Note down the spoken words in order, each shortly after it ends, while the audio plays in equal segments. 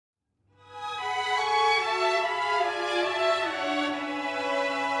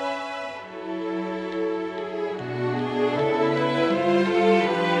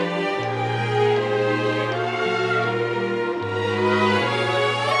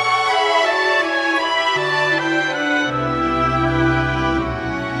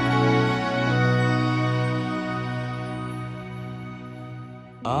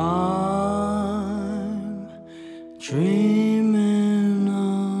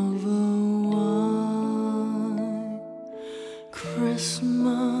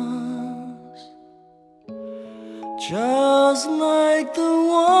Christmas, just like the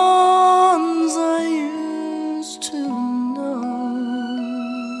ones I used to know,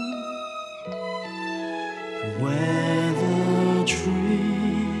 where the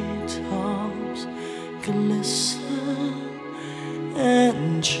treetops glisten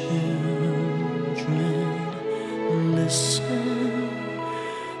and children listen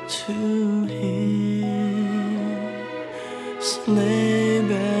to hear sleigh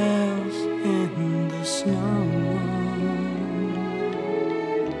bells in the snow.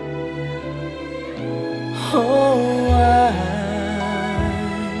 Oh,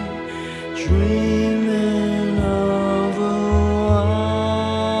 I'm dreaming of a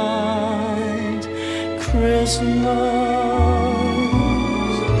white Christmas,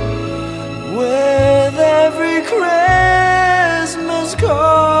 with every Christmas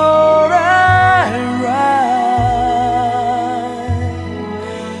card I write.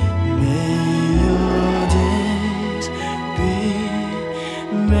 May your days be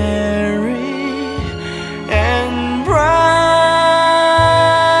merry and bright,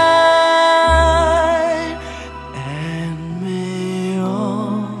 and may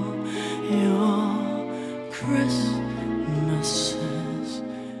all your Christmases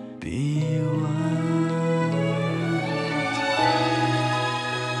be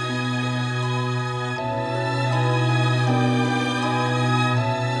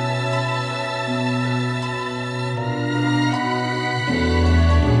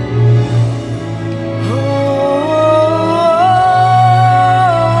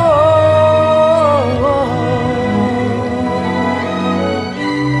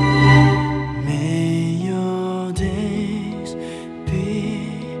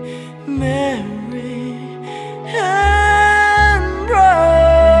merry and bright,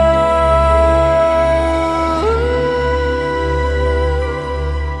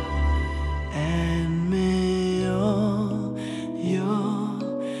 and may all your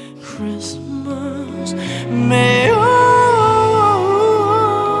Christmas, may all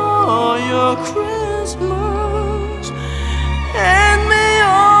your Christmas, and may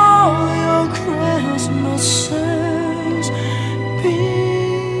all your Christmases be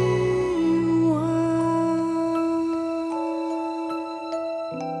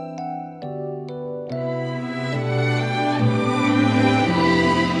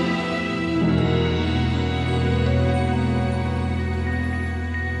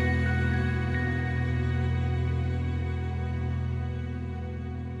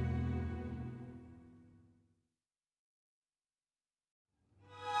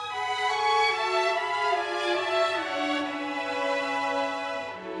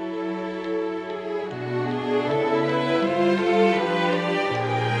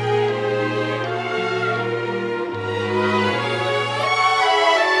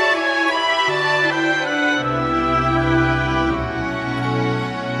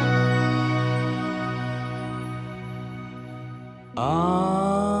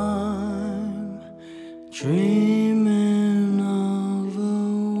I'm dreaming of a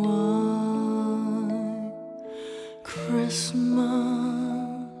white Christmas,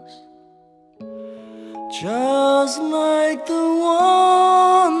 just like the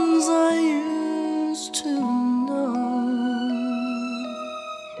ones I used to know,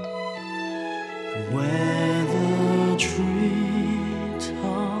 where the treetops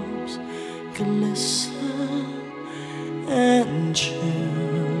glisten and children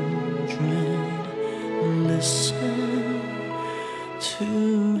listen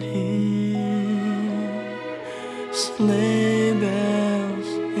to hear sleigh bells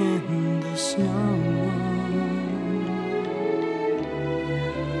in the snow.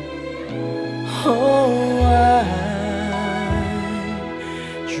 Oh, I'm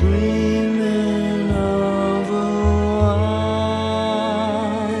dreaming of a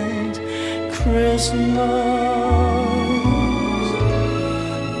white Christmas,